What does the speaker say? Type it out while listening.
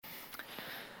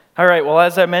All right, well,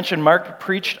 as I mentioned, Mark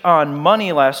preached on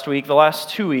money last week. The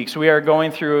last 2 weeks, we are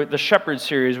going through the Shepherd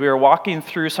series. We are walking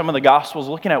through some of the Gospels,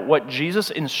 looking at what Jesus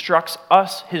instructs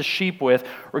us, his sheep, with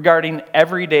regarding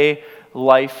everyday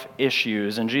life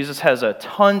issues. And Jesus has a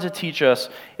ton to teach us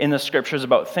in the Scriptures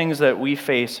about things that we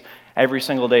face every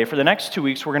single day. For the next 2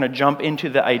 weeks, we're going to jump into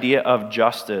the idea of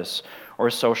justice or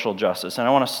social justice. And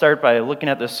I want to start by looking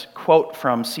at this quote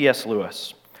from C.S.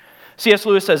 Lewis. C.S.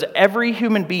 Lewis says, "Every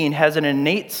human being has an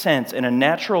innate sense and a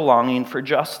natural longing for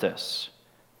justice.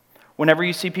 Whenever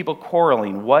you see people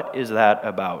quarreling, what is that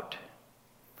about?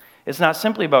 It's not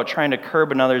simply about trying to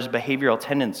curb another's behavioral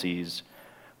tendencies,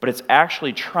 but it's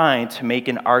actually trying to make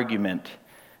an argument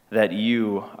that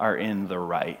you are in the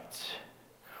right."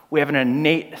 We have an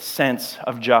innate sense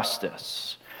of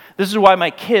justice. This is why my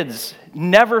kids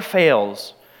never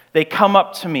fails. They come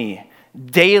up to me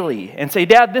daily and say,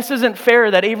 "Dad, this isn't fair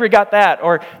that Avery got that,"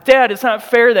 or "Dad, it's not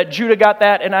fair that Judah got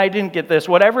that and I didn't get this."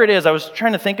 Whatever it is, I was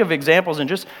trying to think of examples, and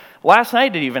just last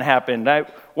night it even happened.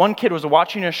 One kid was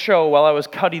watching a show while I was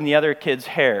cutting the other kid's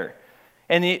hair,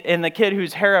 and the kid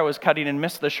whose hair I was cutting and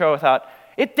missed the show thought,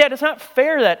 "Dad, it's not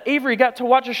fair that Avery got to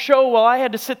watch a show while I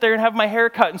had to sit there and have my hair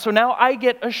cut, and so now I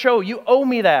get a show. You owe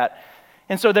me that."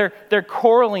 And so they're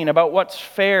quarreling about what's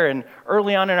fair. And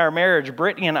early on in our marriage,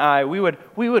 Brittany and I, we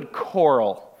would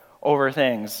quarrel over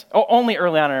things. Only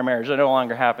early on in our marriage. That no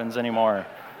longer happens anymore.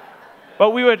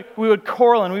 But we would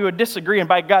quarrel and we would disagree. And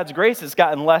by God's grace, it's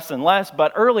gotten less and less.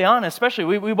 But early on, especially,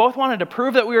 we both wanted to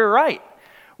prove that we were right.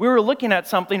 We were looking at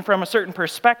something from a certain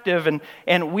perspective,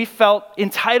 and we felt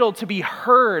entitled to be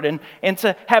heard and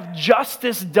to have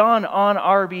justice done on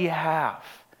our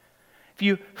behalf. If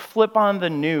you flip on the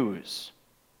news,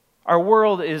 our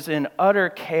world is in utter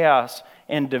chaos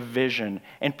and division,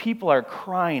 and people are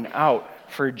crying out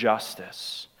for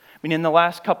justice. I mean, in the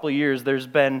last couple of years, there's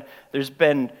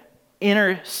been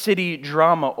inner city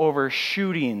drama over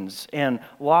shootings and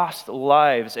lost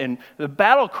lives, and the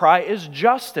battle cry is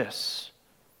justice.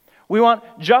 We want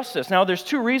justice. Now, there's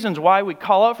two reasons why we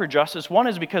call out for justice. One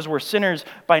is because we're sinners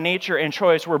by nature and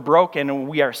choice. We're broken and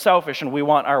we are selfish and we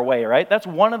want our way, right? That's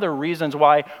one of the reasons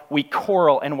why we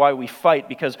quarrel and why we fight,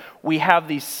 because we have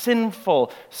these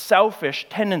sinful, selfish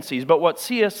tendencies. But what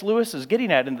C.S. Lewis is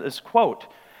getting at in this quote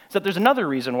is that there's another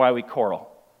reason why we quarrel.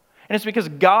 And it's because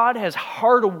God has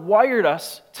hardwired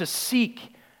us to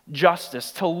seek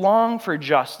justice, to long for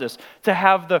justice, to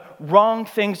have the wrong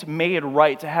things made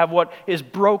right, to have what is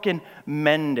broken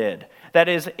mended. That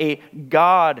is a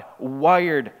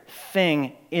God-wired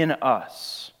thing in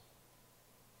us.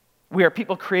 We are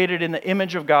people created in the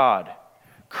image of God,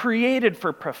 created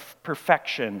for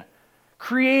perfection,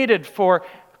 created for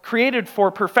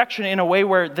perfection in a way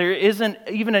where there isn't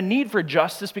even a need for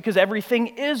justice because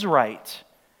everything is right.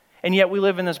 And yet we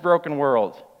live in this broken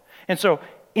world. And so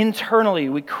internally,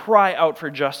 we cry out for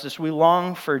justice. We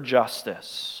long for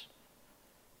justice.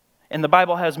 And the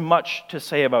Bible has much to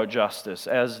say about justice,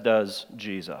 as does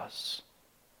Jesus.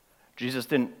 Jesus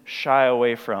didn't shy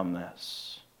away from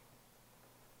this.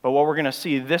 But what we're going to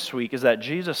see this week is that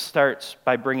Jesus starts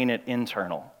by bringing it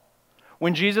internal.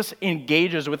 When Jesus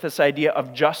engages with this idea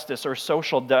of justice or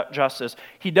social justice,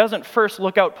 he doesn't first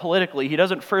look out politically. He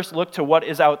doesn't first look to what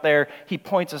is out there. He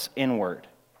points us inward.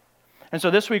 And so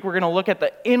this week we're going to look at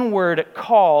the inward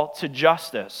call to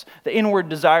justice, the inward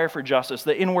desire for justice,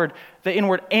 the inward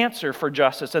answer for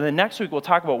justice. And then next week we'll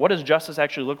talk about what does justice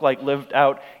actually look like lived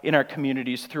out in our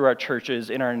communities, through our churches,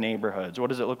 in our neighborhoods. What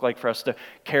does it look like for us to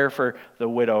care for the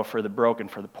widow, for the broken,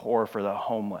 for the poor, for the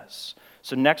homeless?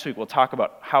 So next week we'll talk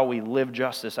about how we live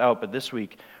justice out, but this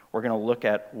week we're going to look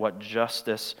at what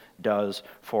justice does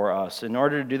for us. In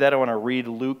order to do that, I want to read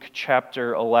Luke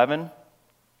chapter 11.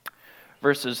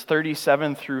 Verses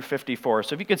 37 through 54.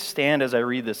 So if you could stand as I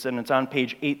read this, and it's on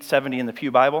page 870 in the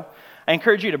Pew Bible. I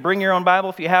encourage you to bring your own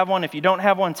Bible if you have one. If you don't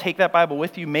have one, take that Bible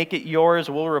with you. Make it yours.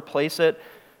 We'll replace it.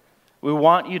 We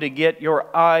want you to get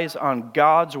your eyes on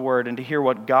God's Word and to hear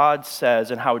what God says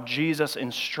and how Jesus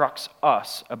instructs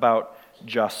us about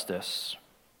justice.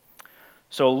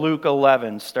 So Luke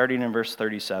 11, starting in verse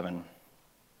 37.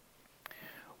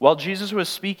 While Jesus was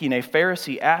speaking, a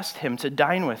Pharisee asked him to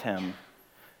dine with him.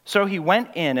 So he went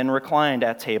in and reclined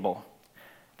at table.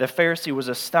 The Pharisee was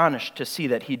astonished to see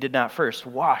that he did not first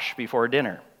wash before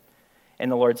dinner.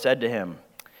 And the Lord said to him,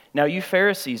 "Now you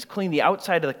Pharisees clean the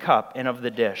outside of the cup and of the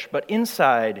dish, but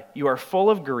inside you are full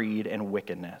of greed and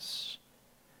wickedness.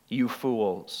 You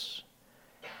fools!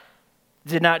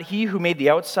 Did not he who made the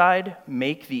outside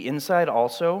make the inside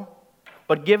also?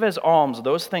 But give as alms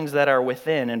those things that are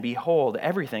within, and behold,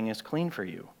 everything is clean for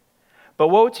you. But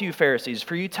woe to you, Pharisees,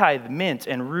 for you tithe mint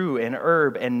and rue and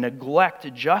herb and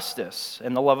neglect justice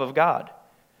and the love of God.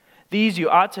 These you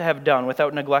ought to have done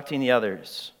without neglecting the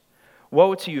others.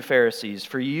 Woe to you, Pharisees,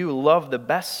 for you love the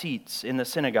best seats in the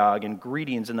synagogue and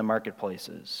greetings in the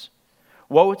marketplaces.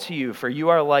 Woe to you, for you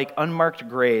are like unmarked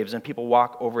graves, and people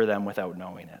walk over them without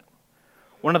knowing it.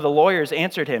 One of the lawyers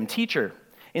answered him, Teacher,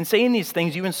 in saying these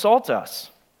things you insult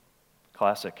us.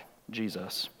 Classic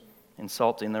Jesus,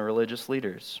 insulting the religious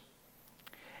leaders.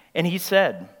 And he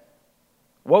said,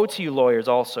 Woe to you, lawyers,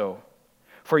 also,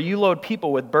 for you load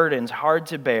people with burdens hard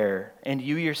to bear, and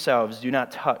you yourselves do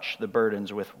not touch the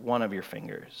burdens with one of your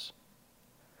fingers.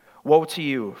 Woe to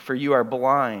you, for you are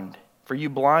blind, for you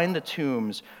build the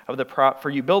tombs of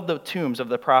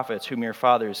the prophets whom your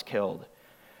fathers killed.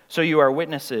 So you are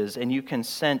witnesses, and you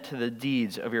consent to the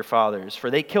deeds of your fathers, for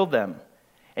they killed them,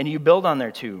 and you build on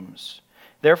their tombs.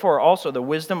 Therefore also the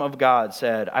wisdom of God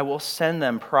said, I will send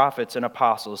them prophets and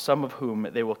apostles, some of whom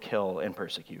they will kill and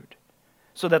persecute,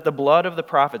 so that the blood of the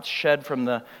prophets shed from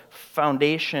the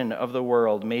foundation of the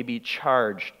world may be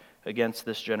charged against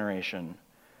this generation,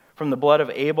 from the blood of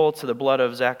Abel to the blood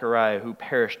of Zechariah, who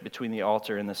perished between the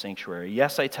altar and the sanctuary.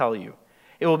 Yes, I tell you,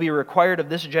 it will be required of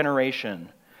this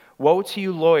generation. Woe to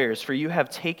you, lawyers, for you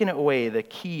have taken away the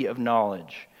key of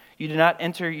knowledge. You do not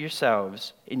enter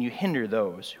yourselves, and you hinder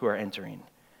those who are entering.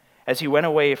 As he went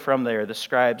away from there, the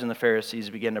scribes and the Pharisees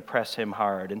began to press him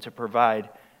hard and to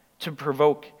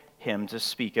provoke him to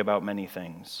speak about many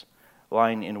things,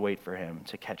 lying in wait for him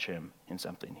to catch him in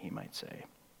something he might say.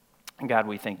 And God,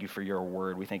 we thank you for your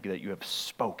word. We thank you that you have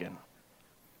spoken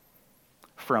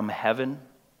from heaven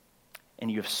and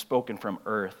you have spoken from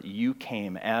earth. You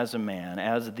came as a man,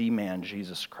 as the man,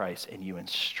 Jesus Christ, and you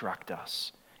instruct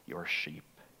us, your sheep.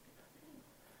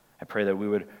 I pray that we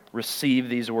would receive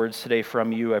these words today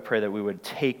from you. I pray that we would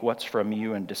take what's from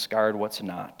you and discard what's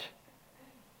not.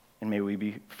 And may we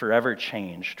be forever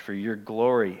changed for your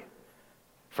glory,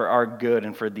 for our good,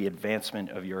 and for the advancement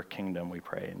of your kingdom, we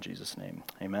pray in Jesus' name.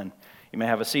 Amen. You may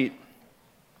have a seat.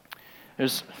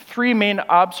 There's three main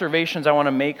observations I want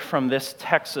to make from this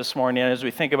text this morning as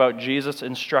we think about Jesus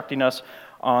instructing us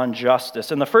on justice.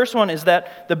 And the first one is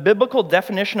that the biblical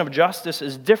definition of justice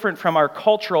is different from our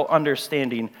cultural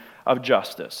understanding of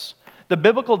justice. The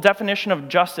biblical definition of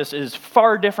justice is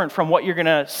far different from what you're going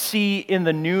to see in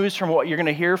the news, from what you're going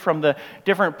to hear from the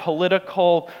different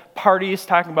political parties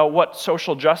talking about what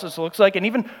social justice looks like, and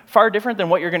even far different than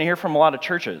what you're going to hear from a lot of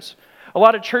churches. A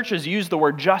lot of churches use the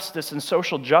word justice and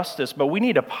social justice, but we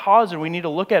need to pause and we need to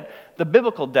look at the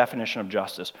biblical definition of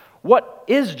justice. What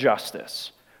is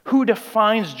justice? Who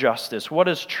defines justice? What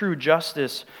does true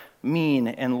justice mean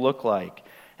and look like?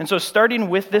 And so starting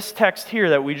with this text here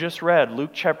that we just read,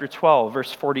 Luke chapter 12,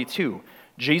 verse 42,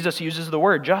 Jesus uses the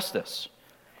word justice.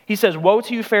 He says, Woe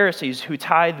to you, Pharisees, who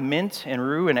tithe mint and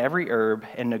rue and every herb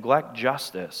and neglect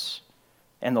justice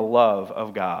and the love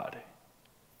of God.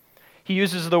 He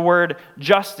uses the word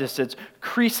justice. It's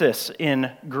krisis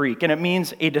in Greek, and it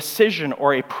means a decision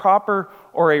or a proper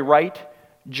or a right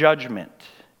judgment.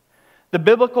 The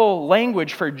biblical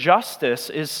language for justice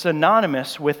is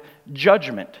synonymous with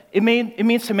judgment. It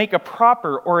means to make a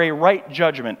proper or a right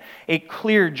judgment, a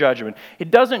clear judgment.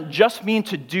 It doesn't just mean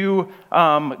to do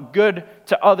good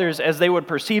to others as they would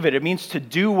perceive it. It means to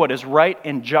do what is right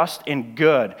and just and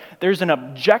good. There's an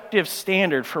objective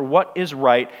standard for what is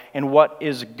right and what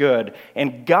is good,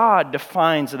 and God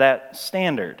defines that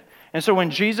standard. And so when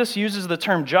Jesus uses the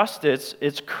term justice,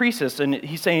 it's krisis, and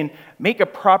he's saying, make a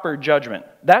proper judgment.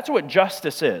 That's what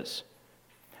justice is.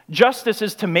 Justice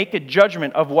is to make a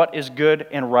judgment of what is good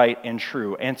and right and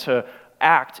true, and to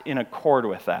act in accord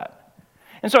with that.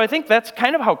 And so I think that's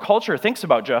kind of how culture thinks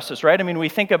about justice, right? I mean, we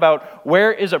think about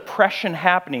where is oppression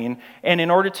happening, and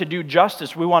in order to do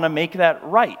justice, we want to make that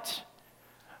right.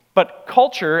 But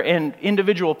culture and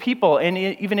individual people, and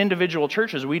even individual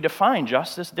churches, we define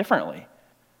justice differently.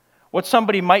 What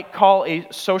somebody might call a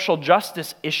social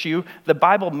justice issue, the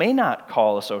Bible may not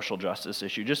call a social justice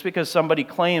issue. Just because somebody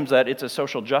claims that it's a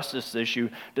social justice issue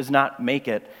does not make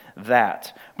it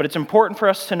that. But it's important for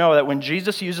us to know that when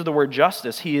Jesus uses the word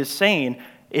justice, he is saying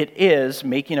it is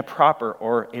making a proper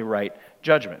or a right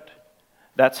judgment.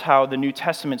 That's how the New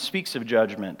Testament speaks of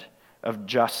judgment, of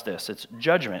justice. It's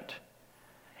judgment.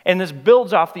 And this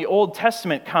builds off the Old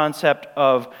Testament concept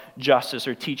of justice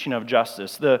or teaching of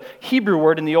justice. The Hebrew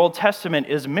word in the Old Testament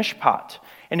is mishpat,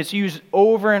 and it's used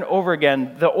over and over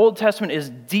again. The Old Testament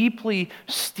is deeply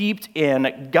steeped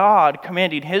in God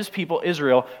commanding his people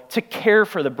Israel to care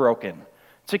for the broken,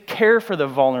 to care for the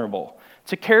vulnerable,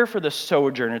 to care for the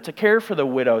sojourner, to care for the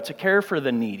widow, to care for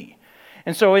the needy.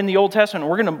 And so in the Old Testament,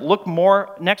 we're going to look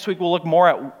more, next week we'll look more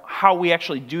at how we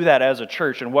actually do that as a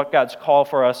church and what God's call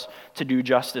for us to do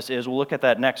justice is. We'll look at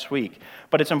that next week.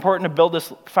 But it's important to build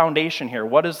this foundation here.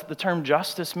 What does the term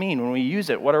justice mean when we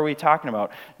use it? What are we talking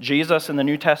about? Jesus in the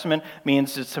New Testament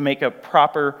means it's to make a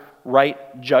proper,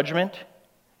 right judgment.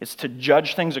 It's to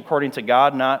judge things according to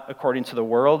God, not according to the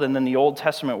world. And then the Old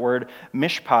Testament word,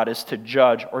 mishpat, is to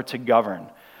judge or to govern.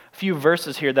 A few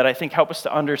verses here that I think help us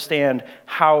to understand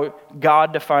how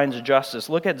God defines justice.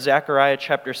 Look at Zechariah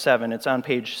chapter 7. It's on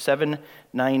page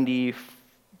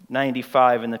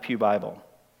 795 in the Pew Bible.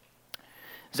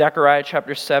 Zechariah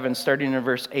chapter 7, starting in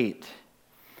verse 8.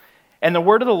 And the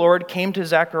word of the Lord came to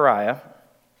Zechariah,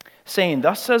 saying,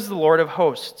 Thus says the Lord of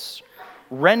hosts,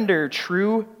 render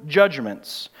true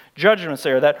judgments. Judgments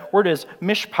there, that word is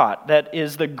mishpat. That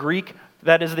is the Greek,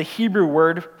 that is the Hebrew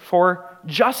word for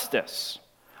justice.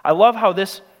 I love how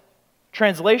this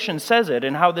translation says it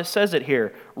and how this says it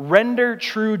here. Render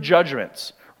true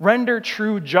judgments. Render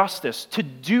true justice. To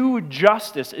do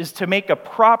justice is to make a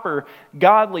proper,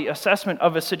 godly assessment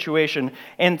of a situation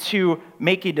and to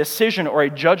make a decision or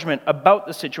a judgment about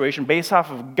the situation based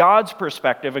off of God's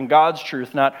perspective and God's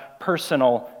truth, not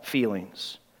personal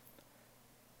feelings.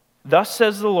 Thus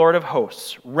says the Lord of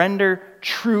hosts, render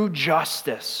true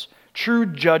justice, true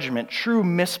judgment, true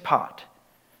mishpat.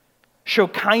 Show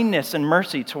kindness and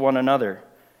mercy to one another.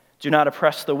 Do not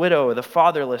oppress the widow, the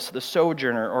fatherless, the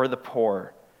sojourner, or the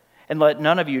poor. And let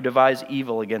none of you devise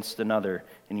evil against another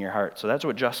in your heart. So that's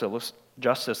what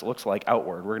justice looks like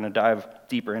outward. We're going to dive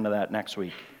deeper into that next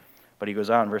week. But he goes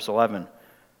on, verse 11.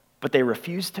 But they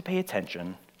refused to pay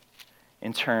attention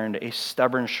and turned a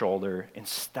stubborn shoulder and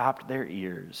stopped their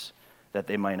ears that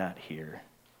they might not hear.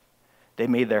 They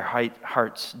made their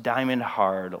hearts diamond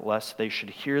hard, lest they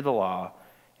should hear the law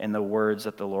and the words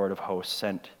that the Lord of hosts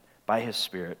sent by his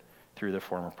Spirit through the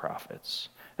former prophets.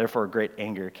 Therefore, great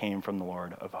anger came from the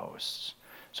Lord of hosts.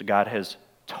 So God has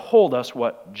told us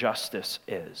what justice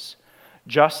is.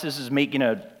 Justice is making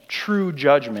a true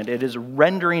judgment. It is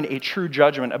rendering a true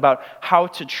judgment about how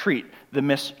to treat the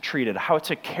mistreated, how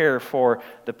to care for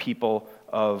the people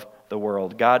of the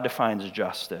world. God defines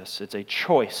justice. It's a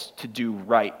choice to do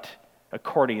right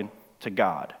according to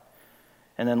God.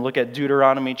 And then look at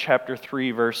Deuteronomy chapter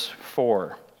 3, verse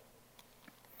 4.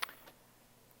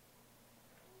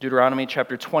 Deuteronomy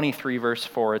chapter 23, verse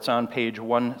 4. It's on page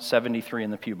 173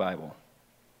 in the Pew Bible.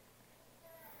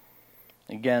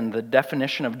 Again, the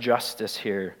definition of justice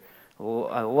here.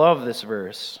 I love this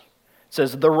verse. It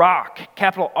says, the rock,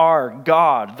 capital R,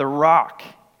 God, the rock.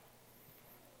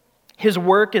 His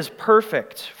work is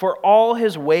perfect, for all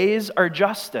his ways are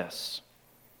justice.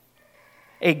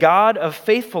 A God of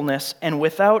faithfulness and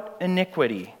without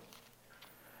iniquity.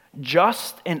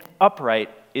 Just and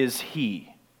upright is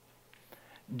he.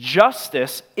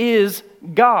 Justice is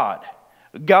God.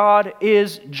 God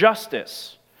is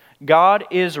justice. God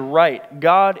is right.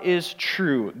 God is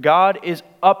true. God is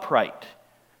upright.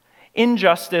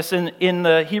 Injustice in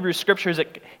the Hebrew scriptures,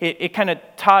 it kind of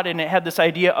taught and it had this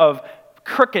idea of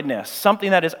crookedness,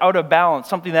 something that is out of balance,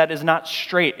 something that is not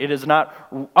straight, it is not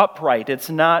upright,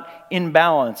 it's not in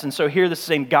balance. And so here this is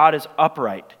saying God is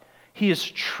upright. He is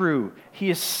true. He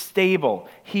is stable.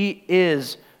 He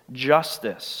is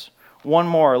justice. One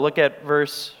more, look at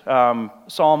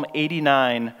Psalm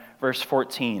 89, verse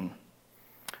 14.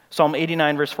 Psalm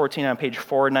 89, verse 14 on page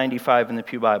 495 in the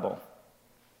Pew Bible.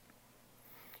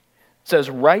 It says,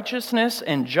 righteousness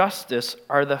and justice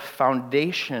are the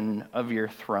foundation of your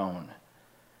throne.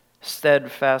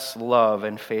 Steadfast love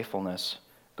and faithfulness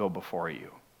go before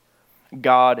you.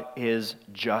 God is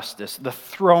justice. The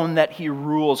throne that he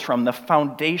rules from, the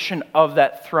foundation of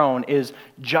that throne is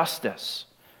justice.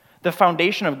 The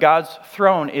foundation of God's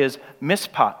throne is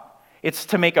mishpat. It's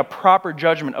to make a proper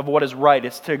judgment of what is right.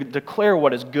 It's to declare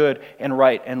what is good and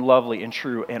right and lovely and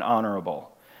true and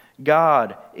honorable.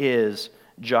 God is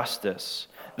justice.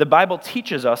 The Bible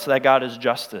teaches us that God is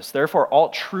justice. Therefore, all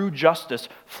true justice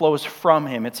flows from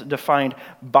him. It's defined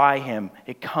by him.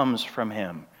 It comes from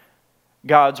him.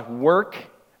 God's work,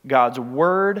 God's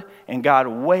word, and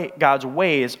God's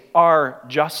ways are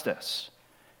justice.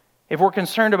 If we're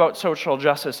concerned about social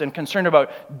justice and concerned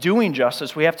about doing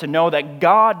justice, we have to know that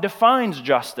God defines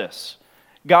justice.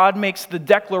 God makes the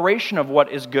declaration of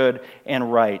what is good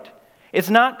and right. It's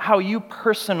not how you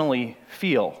personally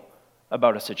feel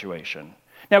about a situation.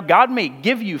 Now, God may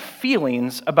give you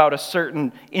feelings about a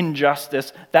certain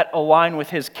injustice that align with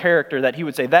his character, that he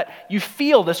would say, that you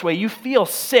feel this way, you feel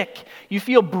sick, you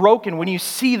feel broken when you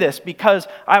see this because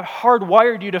I've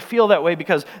hardwired you to feel that way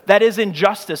because that is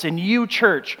injustice. And you,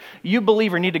 church, you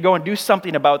believer, need to go and do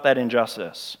something about that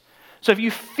injustice. So if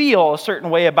you feel a certain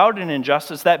way about an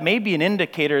injustice, that may be an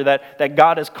indicator that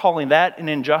God is calling that an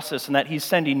injustice and that he's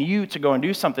sending you to go and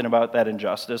do something about that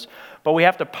injustice. But we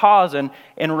have to pause and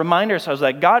remind ourselves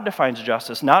that God defines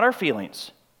justice, not our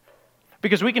feelings.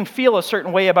 Because we can feel a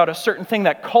certain way about a certain thing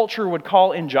that culture would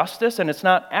call injustice, and it's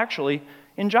not actually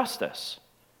injustice.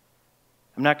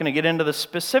 I'm not going to get into the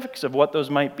specifics of what those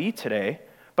might be today,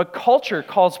 but culture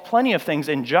calls plenty of things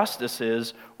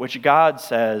injustices, which God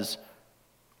says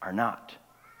are not.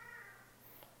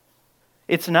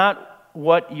 It's not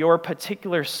what your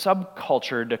particular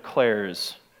subculture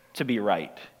declares to be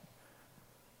right.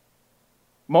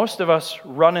 Most of us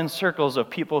run in circles of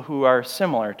people who are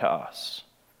similar to us.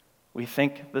 We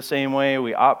think the same way,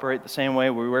 we operate the same way,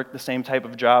 we work the same type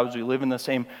of jobs, we live in the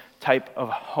same type of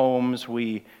homes,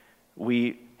 we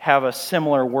have a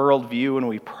similar worldview, and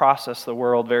we process the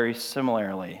world very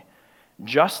similarly.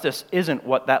 Justice isn't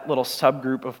what that little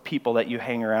subgroup of people that you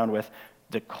hang around with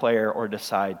declare or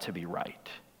decide to be right.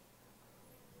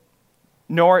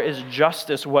 Nor is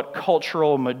justice what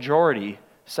cultural majority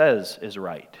says is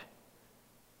right.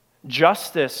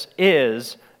 Justice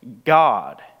is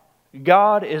God.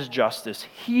 God is justice.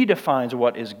 He defines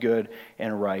what is good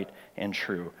and right and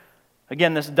true.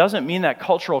 Again, this doesn't mean that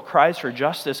cultural cries for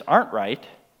justice aren't right.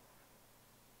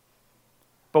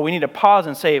 But we need to pause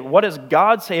and say, what does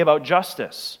God say about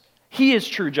justice? He is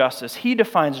true justice. He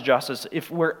defines justice.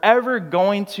 If we're ever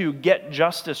going to get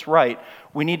justice right,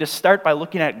 we need to start by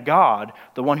looking at God,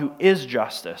 the one who is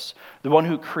justice, the one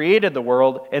who created the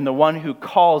world, and the one who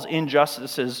calls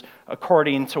injustices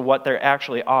according to what they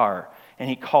actually are. And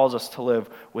he calls us to live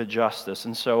with justice.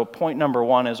 And so point number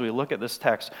one, as we look at this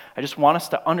text, I just want us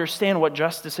to understand what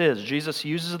justice is. Jesus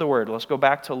uses the word. Let's go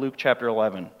back to Luke chapter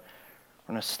 11.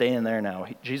 We're going to stay in there now.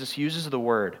 Jesus uses the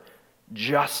word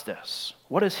justice.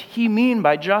 What does he mean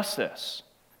by justice?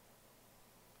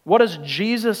 What does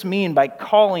Jesus mean by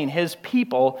calling his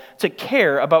people to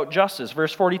care about justice?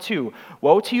 Verse 42,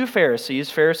 woe to you Pharisees.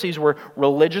 Pharisees were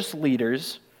religious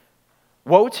leaders.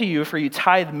 Woe to you, for you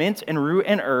tithe mint and rue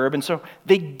and herb. And so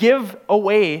they give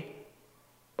away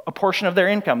a portion of their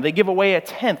income. They give away a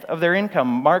tenth of their income.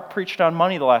 Mark preached on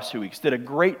money the last 2 weeks, did a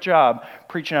great job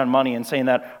preaching on money and saying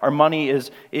that our money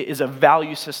is a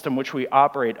value system which we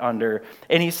operate under.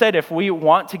 And he said if we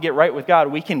want to get right with God,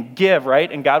 we can give,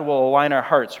 right? And God will align our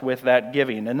hearts with that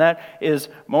giving. And that is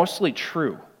mostly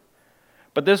true.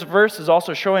 But this verse is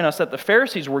also showing us that the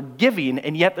Pharisees were giving,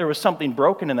 and yet there was something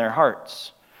broken in their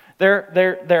hearts.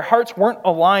 Their hearts weren't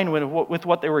aligned with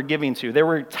what they were giving to. They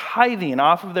were tithing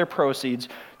off of their proceeds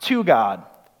to God.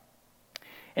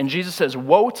 And Jesus says,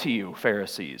 woe to you,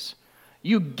 Pharisees.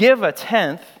 You give a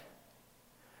tenth,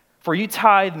 for you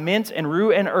tithe mint and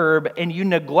rue and herb, and you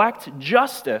neglect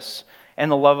justice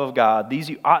and the love of God. These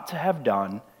you ought to have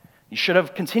done. You should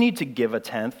have continued to give a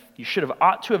tenth. You should have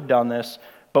ought to have done this,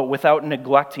 but without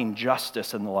neglecting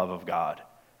justice and the love of God.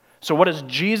 So what does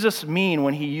Jesus mean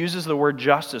when he uses the word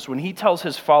justice, when he tells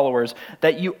his followers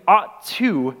that you ought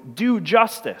to do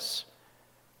justice?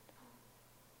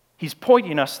 He's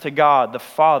pointing us to God, the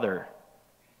Father,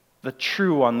 the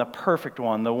true one, the perfect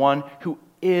one, the one who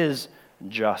is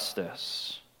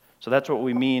justice. So that's what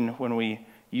we mean when we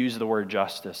use the word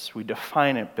justice. We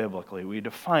define it biblically. We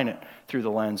define it through the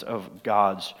lens of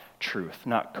God's truth,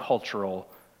 not cultural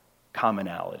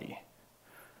commonality.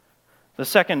 The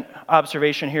second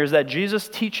observation here is that Jesus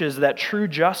teaches that true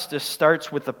justice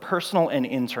starts with the personal and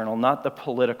internal, not the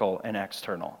political and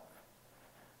external.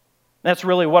 That's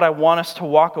really what I want us to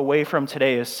walk away from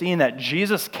today, is seeing that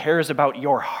Jesus cares about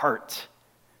your heart.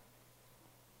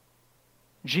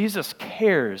 Jesus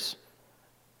cares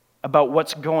about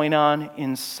what's going on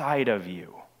inside of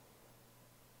you.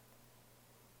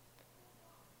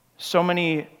 So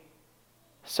many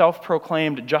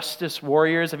self-proclaimed justice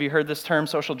warriors. Have you heard this term,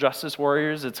 social justice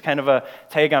warriors? It's kind of a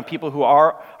tag on people who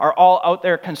are all out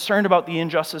there concerned about the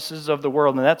injustices of the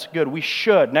world, and that's good. We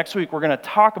should. Next week, we're going to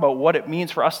talk about what it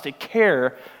means for us to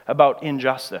care about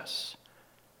injustice.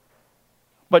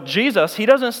 But Jesus, he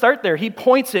doesn't start there. He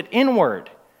points it inward.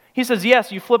 He says,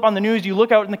 yes, you flip on the news, you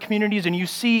look out in the communities, and you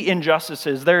see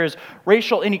injustices. There is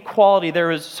racial inequality.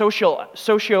 There is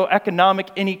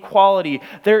socioeconomic inequality.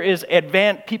 There is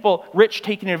people, rich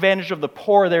taking advantage of the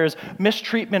poor. There is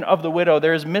mistreatment of the widow.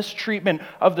 There is mistreatment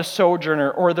of the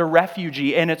sojourner or the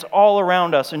refugee, and it's all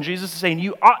around us. And Jesus is saying,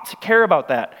 you ought to care about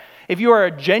that. If you are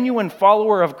a genuine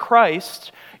follower of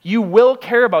Christ, you will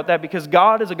care about that because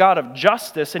God is a God of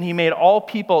justice and he made all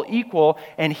people equal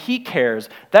and he cares.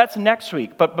 That's next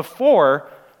week. But before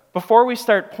we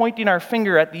start pointing our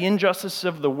finger at the injustices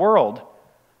of the world,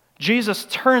 Jesus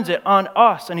turns it on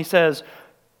us and he says,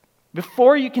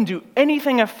 Before you can do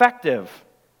anything effective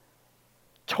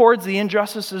towards the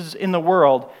injustices in the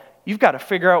world, you've got to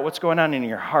figure out what's going on in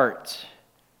your heart.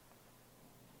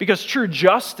 Because true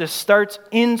justice starts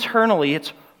internally.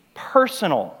 It's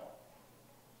personal.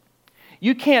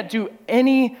 You can't do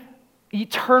any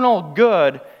eternal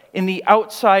good in the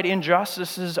outside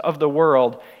injustices of the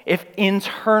world if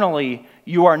internally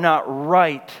you are not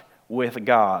right with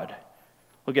God.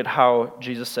 Look at how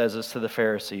Jesus says this to the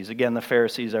Pharisees. Again, the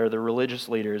Pharisees are the religious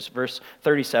leaders. Verse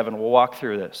 37, we'll walk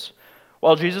through this.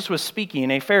 While Jesus was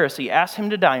speaking, a Pharisee asked him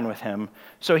to dine with him,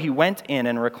 so he went in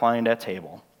and reclined at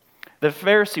table. The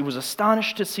Pharisee was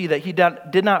astonished to see that he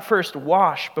did not first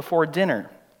wash before dinner.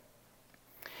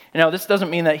 Now, this doesn't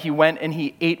mean that he went and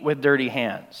he ate with dirty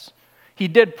hands. He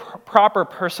did proper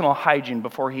personal hygiene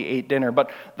before he ate dinner,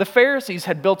 but the Pharisees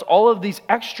had built all of these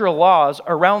extra laws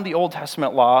around the Old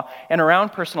Testament law and around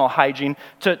personal hygiene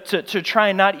to try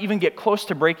and not even get close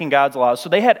to breaking God's laws. So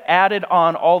they had added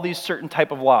on all these certain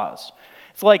type of laws.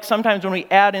 It's like sometimes when we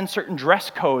add in certain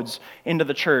dress codes into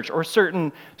the church or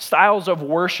certain styles of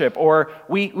worship, or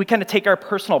we kind of take our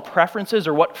personal preferences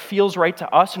or what feels right to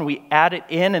us and we add it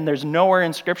in, and there's nowhere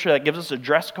in Scripture that gives us a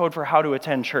dress code for how to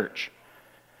attend church.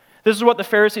 This is what the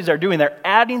Pharisees are doing. They're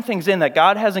adding things in that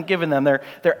God hasn't given them. They're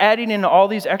adding in all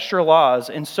these extra laws.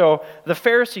 And so the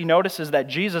Pharisee notices that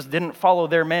Jesus didn't follow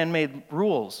their man-made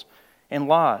rules and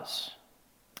laws.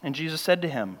 And Jesus said to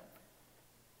him,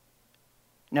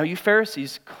 "Now you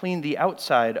Pharisees clean the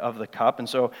outside of the cup," and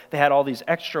so they had all these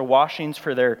extra washings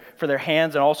for their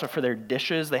hands and also for their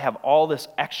dishes. They have all this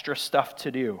extra stuff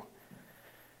to do.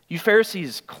 "You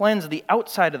Pharisees cleanse the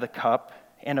outside of the cup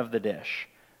and of the dish,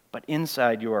 but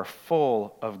inside you are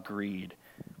full of greed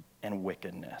and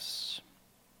wickedness."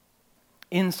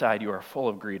 Inside you are full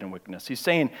of greed and wickedness. He's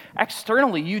saying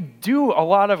externally you do a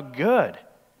lot of good.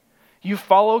 You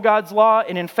follow God's law,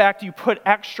 and in fact, you put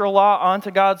extra law onto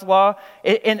God's law,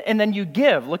 and then you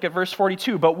give. Look at verse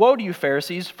 42. "But woe to you,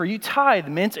 Pharisees, for you tithe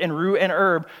mint and rue and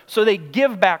herb." So they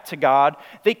give back to God.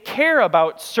 They care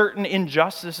about certain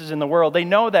injustices in the world. They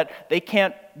know that they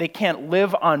can't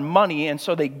live on money, and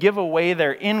so they give away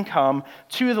their income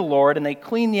to the Lord, and they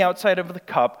clean the outside of the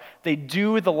cup. They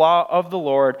do the law of the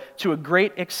Lord to a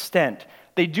great extent.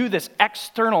 They do this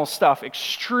external stuff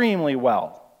extremely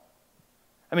well.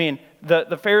 I mean,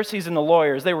 the Pharisees and the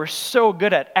lawyers, they were so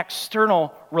good at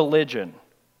external religion.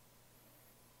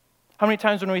 How many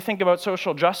times when we think about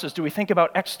social justice do we think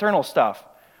about external stuff?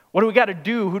 What do we got to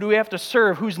do? Who do we have to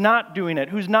serve? Who's not doing it?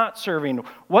 Who's not serving?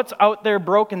 What's out there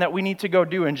broken that we need to go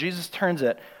do? And Jesus turns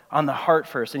it on the heart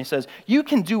first. And he says, you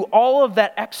can do all of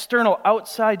that external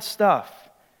outside stuff.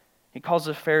 He calls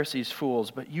the Pharisees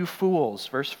fools, but you fools,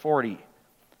 verse 40.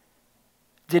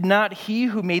 "Did not he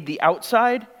who made the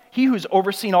outside, he who's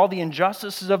overseen all the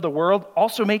injustices of the world,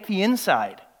 also make the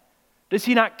inside? Does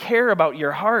he not care about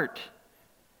your heart?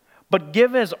 But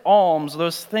give as alms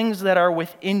those things that are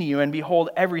within you, and behold,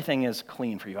 everything is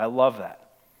clean for you." I love that.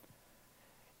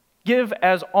 Give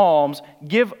as alms,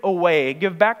 give away,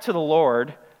 give back to the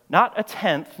Lord, not a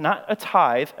tenth, not a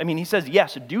tithe. I mean, he says,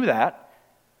 yes, do that,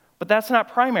 but that's not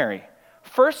primary.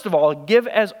 First of all, give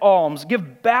as alms,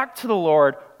 give back to the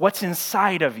Lord what's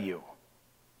inside of you.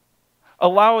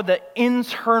 Allow the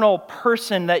internal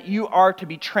person that you are to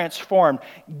be transformed.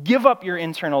 Give up your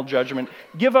internal judgment.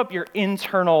 Give up your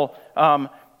internal,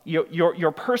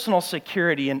 your personal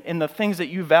security and the things that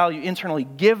you value internally.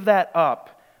 Give that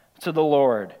up to the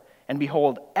Lord. And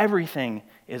behold, everything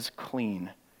is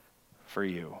clean for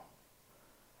you.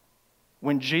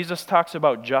 When Jesus talks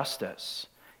about justice,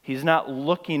 he's not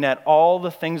looking at all the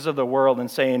things of the world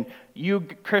and saying, you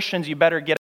Christians, you better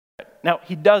get. Now,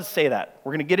 he does say that.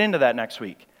 We're going to get into that next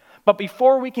week. But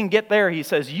before we can get there, he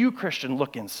says, you Christian,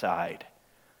 look inside.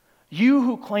 You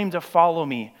who claim to follow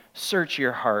me, search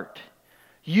your heart.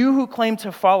 You who claim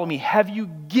to follow me, have you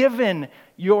given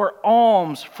your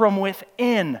alms from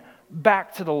within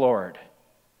back to the Lord?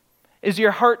 Is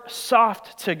your heart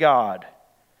soft to God?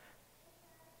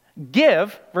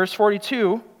 Give, verse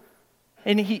 42,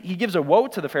 and he gives a woe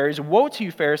to the Pharisees. Woe to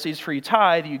you, Pharisees, for you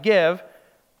tithe, you give,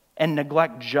 and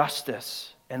neglect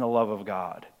justice and the love of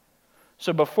God.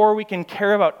 So before we can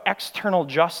care about external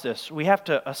justice, we have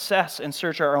to assess and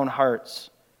search our own hearts.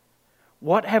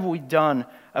 What have we done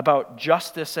about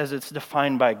justice as it's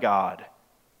defined by God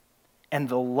and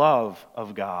the love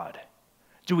of God?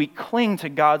 Do we cling to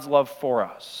God's love for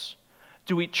us?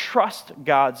 Do we trust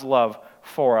God's love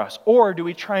for us? Or do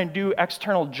we try and do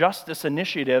external justice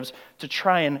initiatives to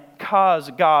try and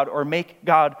cause God or make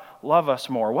God love us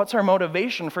more? What's our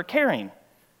motivation for caring?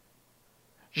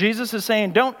 Jesus is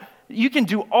saying, don't You can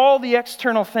do all the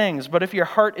external things, but if your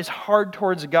heart is hard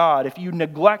towards God, if you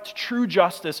neglect true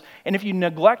justice, and if you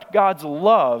neglect God's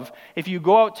love, if you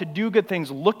go out to do good things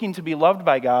looking to be loved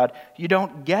by God, you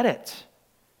don't get it.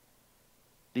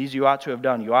 These you ought to have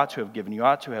done, you ought to have given, you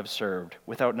ought to have served,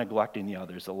 without neglecting the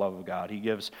others, the love of God. He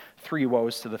gives 3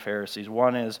 woes to the Pharisees.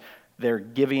 One is they're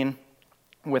giving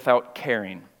without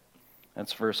caring.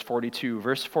 That's verse 42.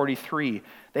 Verse 43,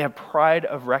 they have pride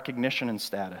of recognition and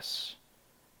status.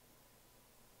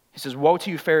 He says, "Woe to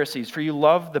you, Pharisees, for you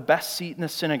love the best seat in the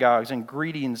synagogues and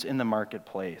greetings in the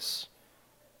marketplace."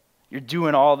 You're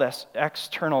doing all this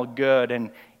external good,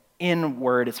 and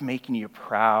inward it's making you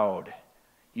proud.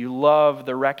 You love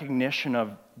the recognition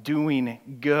of doing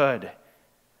good.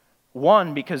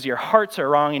 1, because your hearts are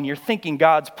wrong and you're thinking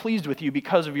God's pleased with you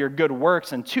because of your good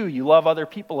works. And 2, you love other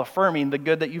people affirming the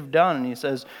good that you've done. And he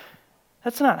says,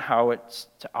 that's not how it's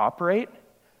to operate.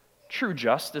 True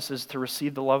justice is to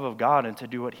receive the love of God and to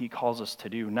do what he calls us to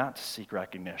do, not to seek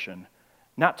recognition,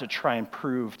 not to try and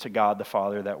prove to God the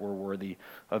Father that we're worthy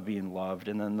of being loved.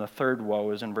 And then the third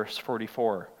woe is in verse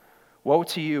 44. "Woe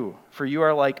to you, for you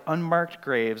are like unmarked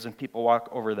graves, and people walk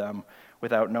over them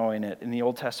without knowing it." In the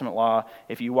Old Testament law,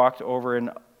 if you walked over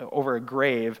a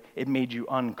grave, it made you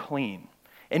unclean.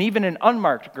 And even an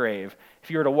unmarked grave, if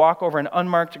you were to walk over an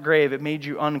unmarked grave, it made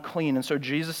you unclean. And so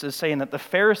Jesus is saying that the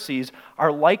Pharisees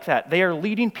are like that. They are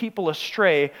leading people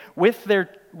astray with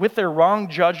their wrong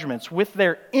judgments, with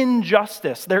their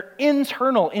injustice, their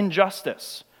internal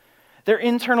injustice, their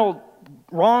internal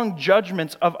wrong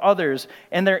judgments of others,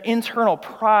 and their internal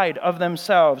pride of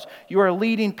themselves. You are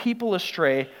leading people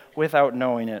astray without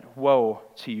knowing it. Woe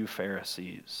to you,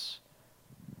 Pharisees.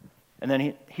 And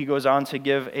then he goes on to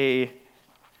give a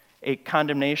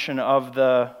condemnation of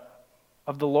the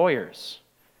lawyers.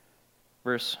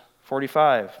 Verse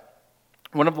 45.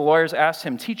 One of the lawyers asked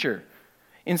him, "Teacher,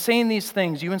 in saying these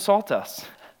things, you insult us."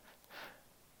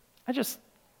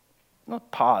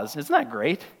 Pause. Isn't that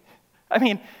great? I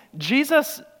mean,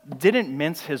 Jesus didn't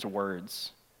mince his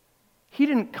words. He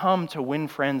didn't come to win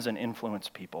friends and influence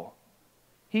people.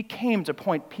 He came to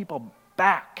point people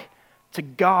back to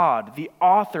God, the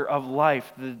author of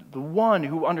life, the one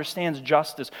who understands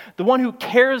justice, the one who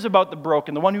cares about the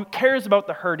broken, the one who cares about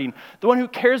the hurting, the one who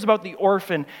cares about the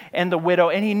orphan and the widow.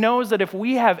 And he knows that if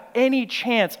we have any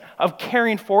chance of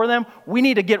caring for them, we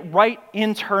need to get right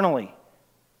internally.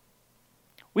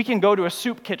 We can go to a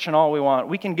soup kitchen all we want.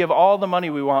 We can give all the money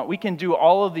we want. We can do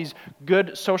all of these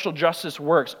good social justice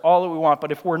works, all that we want.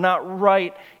 But if we're not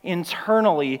right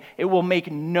internally, it will make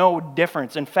no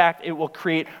difference. In fact, it will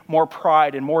create more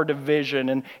pride and more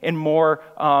division and more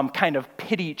kind of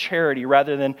pity charity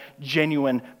rather than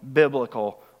genuine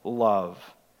biblical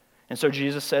love. And so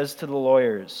Jesus says to the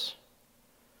lawyers,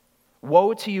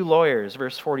 "Woe to you lawyers,"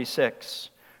 verse 46,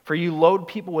 "for you load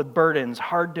people with burdens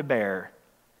hard to bear,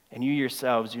 and you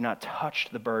yourselves do not touch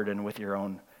the burden with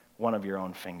one of your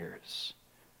own fingers."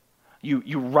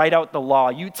 You write out the law.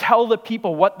 You tell the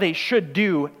people what they should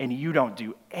do, and you don't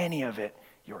do any of it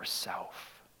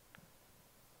yourself.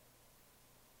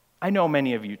 I know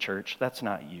many of you, church, that's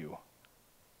not you.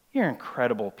 You're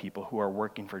incredible people who are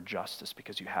working for justice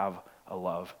because you have a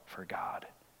love for God.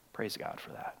 Praise God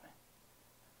for that.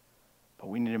 But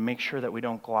we need to make sure that we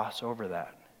don't gloss over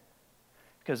that.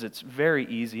 Because it's very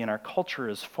easy, and our culture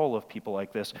is full of people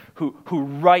like this who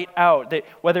write out,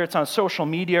 whether it's on social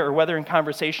media or whether in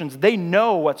conversations, they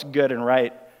know what's good and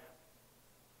right.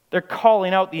 They're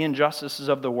calling out the injustices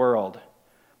of the world,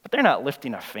 but they're not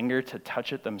lifting a finger to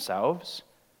touch it themselves.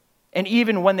 And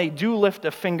even when they do lift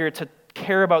a finger to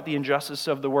care about the injustice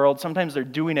of the world, sometimes they're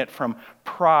doing it from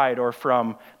pride or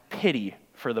from pity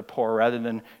for the poor rather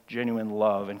than genuine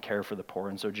love and care for the poor.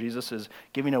 And so Jesus is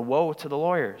giving a woe to the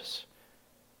lawyers.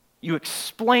 You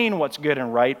explain what's good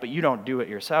and right, but you don't do it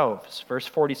yourselves. Verse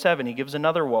 47, he gives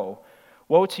another woe.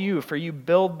 "Woe to you, for you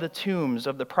build the tombs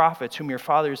of the prophets whom your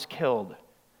fathers killed.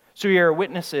 So you are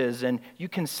witnesses, and you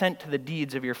consent to the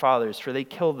deeds of your fathers, for they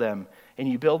killed them, and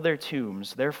you build their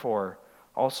tombs. Therefore,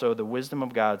 also the wisdom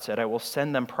of God said, I will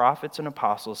send them prophets and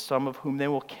apostles, some of whom they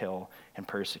will kill and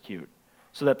persecute,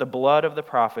 so that the blood of the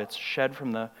prophets shed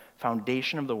from the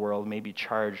foundation of the world may be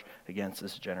charged against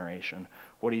this generation."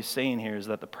 What he's saying here is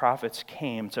that the prophets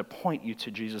came to point you to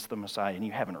Jesus the Messiah, and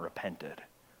you haven't repented.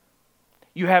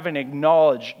 You haven't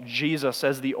acknowledged Jesus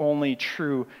as the only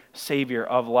true Savior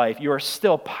of life. You are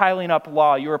still piling up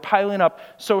law. You are piling up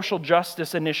social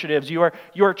justice initiatives. You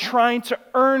are trying to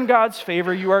earn God's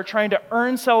favor. You are trying to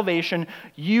earn salvation.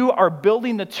 You are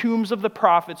building the tombs of the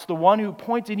prophets, the one who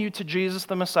pointed you to Jesus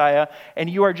the Messiah, and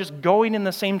you are just going in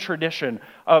the same tradition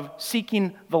of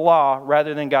seeking the law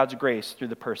rather than God's grace through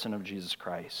the person of Jesus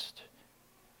Christ.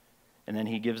 And then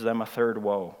he gives them a third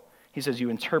woe. He says, you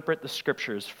interpret the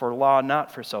scriptures for law,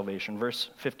 not for salvation. Verse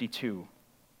 52.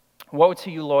 Woe to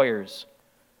you, lawyers,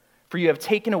 for you have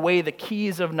taken away the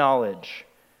keys of knowledge.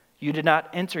 You did not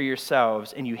enter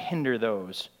yourselves, and you hinder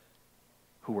those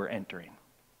who were entering.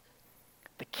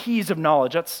 The keys of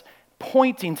knowledge, that's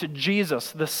pointing to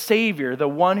Jesus, the Savior, the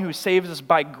one who saves us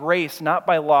by grace, not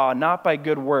by law, not by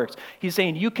good works. He's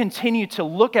saying you continue to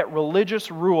look at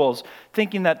religious rules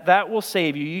thinking that that will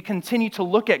save you. You continue to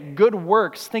look at good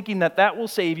works thinking that that will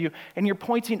save you, and you're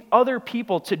pointing other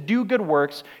people to do good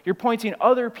works. You're pointing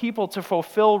other people to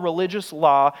fulfill religious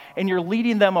law, and you're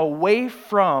leading them away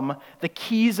from the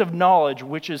keys of knowledge,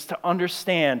 which is to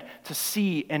understand, to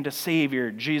see, and to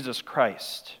Savior Jesus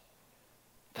Christ,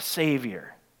 the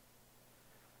Savior.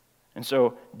 And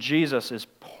so Jesus is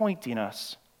pointing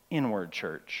us inward,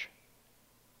 church.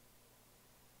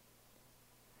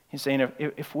 He's saying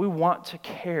if we want to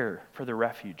care for the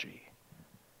refugee,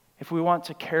 if we want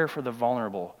to care for the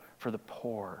vulnerable, for the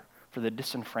poor, for the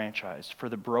disenfranchised, for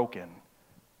the broken,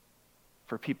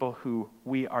 for people who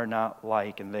we are not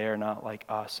like and they are not like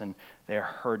us and they are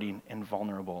hurting and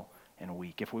vulnerable and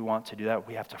weak, if we want to do that,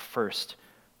 we have to first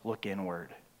look inward.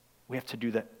 We have to do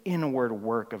the inward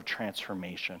work of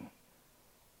transformation.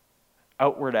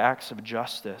 Outward acts of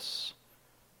justice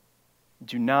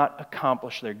do not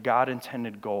accomplish their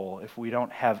God-intended goal if we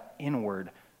don't have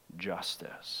inward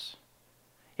justice.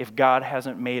 If God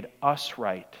hasn't made us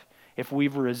right, if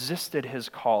we've resisted his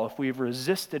call, if we've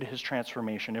resisted his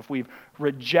transformation, if we've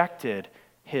rejected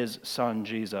his son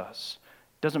Jesus,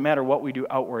 it doesn't matter what we do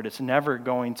outward, it's never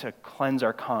going to cleanse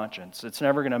our conscience. It's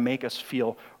never going to make us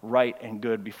feel right and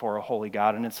good before a holy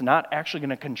God, and it's not actually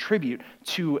going to contribute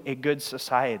to a good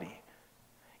society.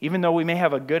 Even though we may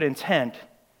have a good intent,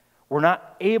 we're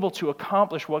not able to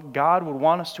accomplish what God would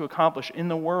want us to accomplish in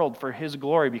the world for his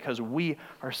glory because we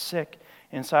are sick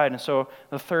inside. And so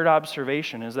the third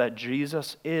observation is that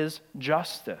Jesus is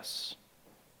justice.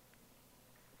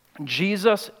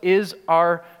 Jesus is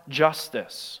our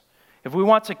justice. If we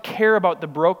want to care about the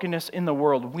brokenness in the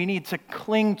world, we need to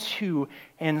cling to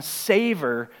and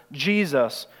savor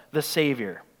Jesus, the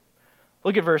Savior.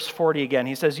 Look at verse 40 again.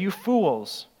 He says, you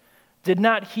fools, did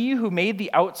not he who made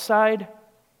the outside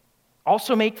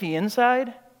also make the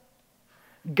inside?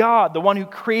 God, the one who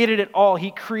created it all, he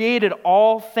created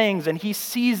all things, and he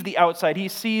sees the outside. He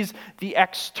sees the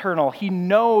external. He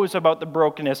knows about the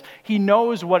brokenness. He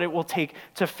knows what it will take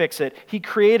to fix it. He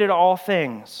created all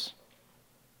things.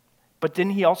 But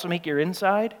didn't he also make your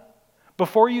inside?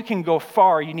 Before you can go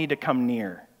far, you need to come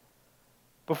near.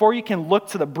 Before you can look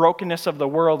to the brokenness of the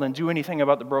world and do anything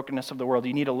about the brokenness of the world,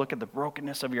 you need to look at the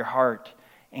brokenness of your heart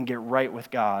and get right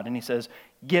with God. And he says,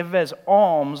 give as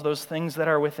alms those things that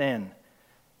are within.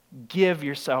 Give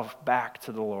yourself back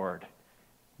to the Lord.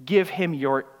 Give him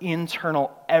your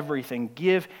internal everything.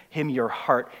 Give him your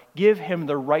heart. Give him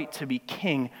the right to be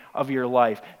king of your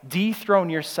life. Dethrone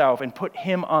yourself and put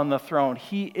him on the throne.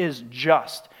 He is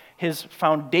just. His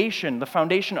foundation, the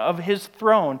foundation of his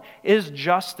throne is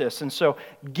justice. And so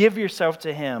give yourself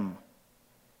to him.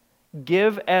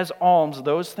 Give as alms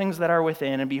those things that are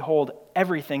within, and behold,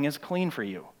 everything is clean for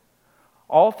you.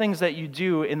 All things that you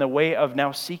do in the way of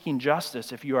now seeking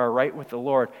justice, if you are right with the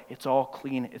Lord, it's all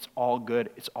clean, it's all good,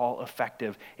 it's all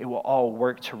effective. It will all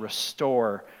work to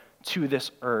restore to this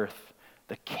earth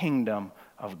the kingdom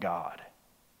of God.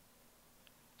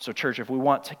 So, church, if we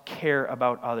want to care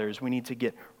about others, we need to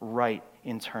get right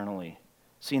internally,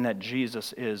 seeing that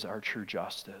Jesus is our true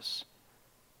justice.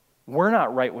 We're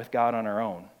not right with God on our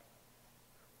own.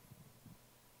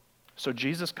 So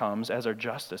Jesus comes as our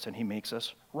justice, and he makes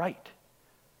us right.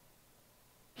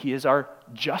 He is our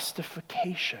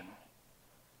justification.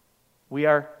 We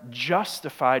are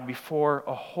justified before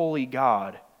a holy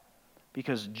God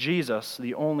because Jesus,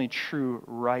 the only true,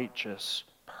 righteous,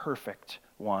 perfect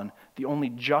one, the only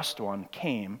just one,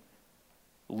 came,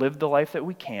 lived the life that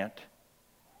we can't,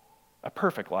 a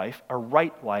perfect life, a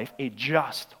right life, a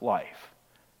just life,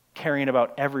 carrying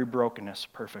about every brokenness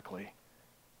perfectly.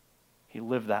 He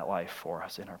lived that life for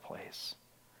us in our place.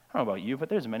 I don't know about you, but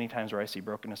there's many times where I see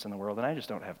brokenness in the world and I just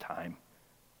don't have time.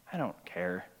 I don't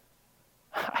care.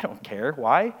 I don't care.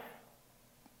 Why?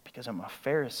 Because I'm a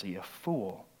Pharisee, a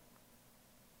fool.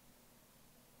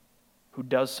 who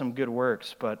does some good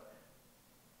works, but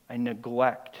I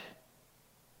neglect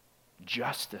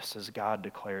justice as God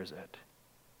declares it,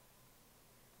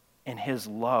 and his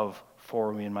love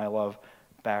for me and my love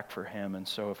back for him. And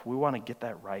so if we want to get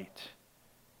that right,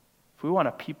 if we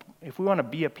want to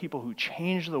be a people who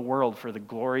change the world for the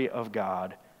glory of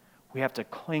God, we have to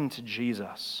cling to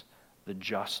Jesus, the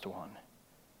just one,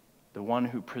 the one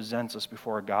who presents us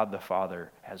before God the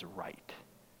Father as right.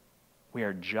 We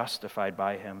are justified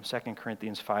by him. 2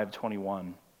 Corinthians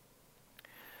 5:21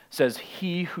 says,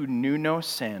 "He who knew no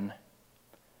sin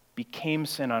became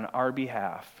sin on our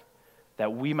behalf,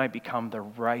 that we might become the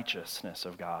righteousness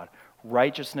of God."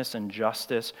 Righteousness and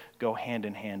justice go hand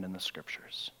in hand in the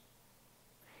Scriptures.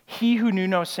 He who knew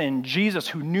no sin, Jesus,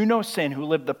 who knew no sin, who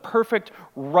lived the perfect,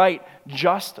 right,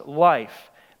 just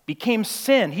life, became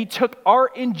sin. He took our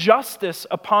injustice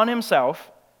upon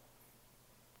himself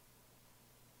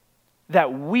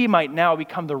that we might now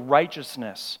become the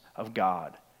righteousness of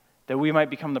God, that we might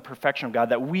become the perfection of God,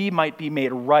 that we might be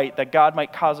made right, that God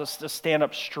might cause us to stand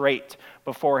up straight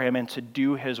before him and to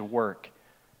do his work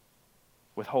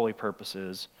with holy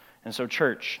purposes. And so,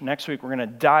 church, next week we're going to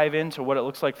dive into what it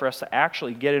looks like for us to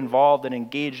actually get involved and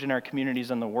engaged in our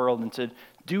communities and the world and to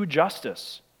do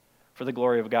justice for the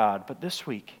glory of God. But this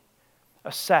week,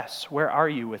 assess, where are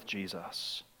you with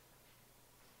Jesus?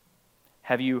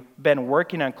 Have you been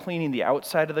working on cleaning the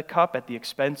outside of the cup at the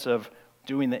expense of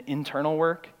doing the internal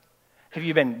work? Have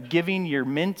you been giving your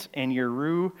mint and your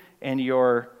rue and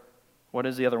your, what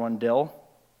is the other one, dill?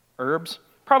 Herbs?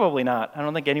 Probably not. I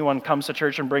don't think anyone comes to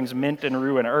church and brings mint and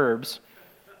rue and herbs.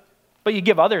 But you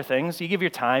give other things. You give your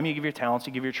time, you give your talents,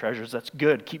 you give your treasures. That's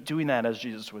good. Keep doing that, as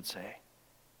Jesus would say.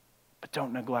 But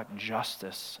don't neglect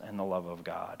justice and the love of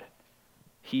God.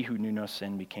 He who knew no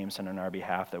sin became sin on our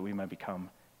behalf, that we might become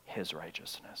his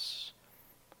righteousness.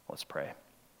 Let's pray.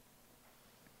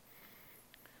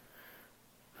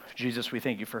 Jesus, we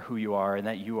thank you for who you are and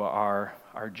that you are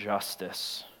our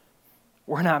justice.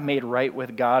 We're not made right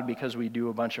with God because we do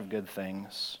a bunch of good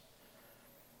things.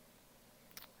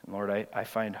 And Lord, I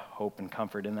find hope and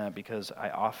comfort in that because I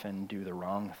often do the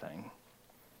wrong thing.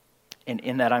 And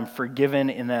in that I'm forgiven,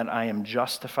 in that I am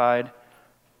justified.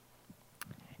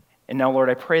 And now, Lord,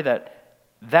 I pray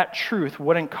that truth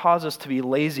wouldn't cause us to be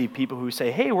lazy people who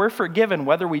say, hey, we're forgiven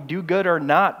whether we do good or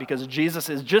not because Jesus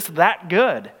is just that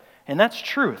good. And that's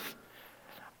truth.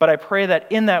 But I pray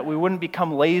that in that we wouldn't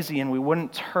become lazy and we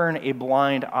wouldn't turn a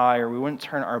blind eye or we wouldn't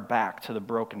turn our back to the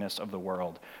brokenness of the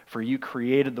world. For you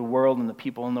created the world and the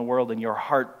people in the world, and your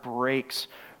heart breaks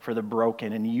for the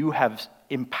broken. And you have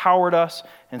empowered us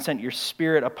and sent your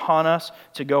Spirit upon us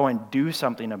to go and do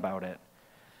something about it.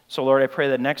 So Lord, I pray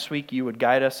that next week you would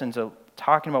guide us into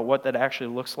talking about what that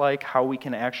actually looks like, how we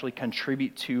can actually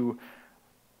contribute to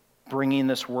bringing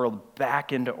this world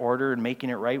back into order and making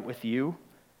it right with you.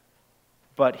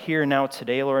 But here now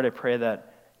today, Lord, I pray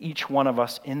that each one of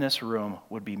us in this room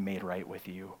would be made right with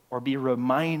you or be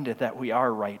reminded that we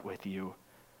are right with you.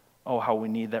 Oh, how we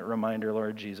need that reminder,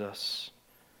 Lord Jesus.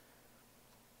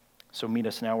 So meet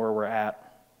us now where we're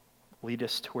at. Lead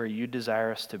us to where you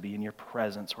desire us to be, in your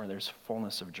presence, where there's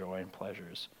fullness of joy and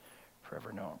pleasures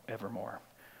forever, evermore.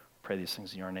 Pray these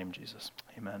things in your name, Jesus.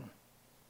 Amen.